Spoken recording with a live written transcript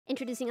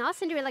Introducing all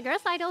Cinderella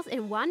Girls idols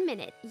in 1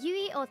 minute.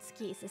 YUI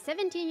OHTSUKI is a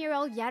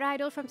 17-year-old yara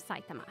idol from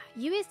Saitama.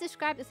 YUI is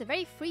described as a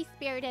very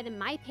free-spirited and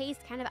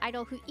my-paced kind of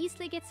idol who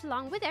easily gets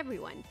along with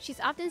everyone. She's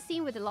often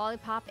seen with a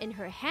lollipop in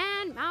her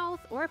hand,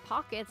 mouth, or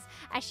pockets,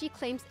 as she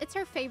claims it's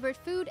her favorite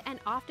food and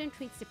often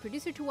treats the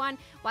producer to one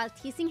while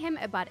teasing him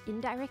about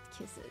indirect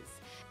kisses.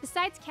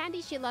 Besides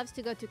candy, she loves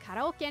to go to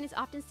karaoke and is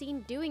often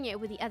seen doing it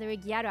with the other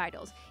yara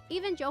idols,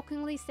 even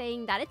jokingly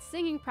saying that it's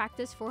singing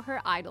practice for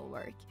her idol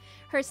work.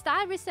 Her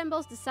style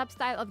resembles the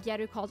sub-style of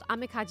gyaru called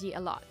amekaji a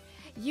lot.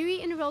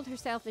 YUI enrolled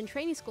herself in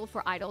training school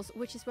for idols,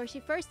 which is where she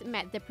first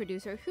met the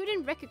producer, who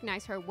didn't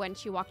recognize her when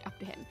she walked up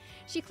to him.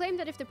 She claimed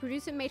that if the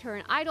producer made her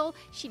an idol,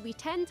 she'd be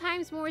 10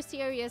 times more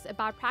serious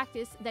about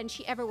practice than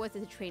she ever was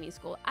at the training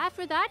school.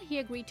 After that, he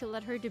agreed to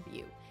let her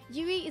debut.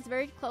 YUI is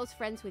very close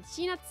friends with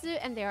Shinatsu,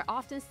 and they are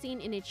often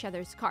seen in each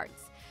other's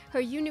cards. Her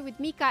unit with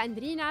Mika and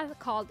Rina,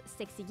 called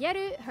Sexy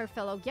Gyaru, her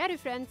fellow gyaru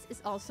friends,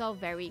 is also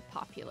very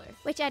popular.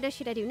 Which idol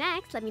should I do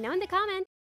next? Let me know in the comments!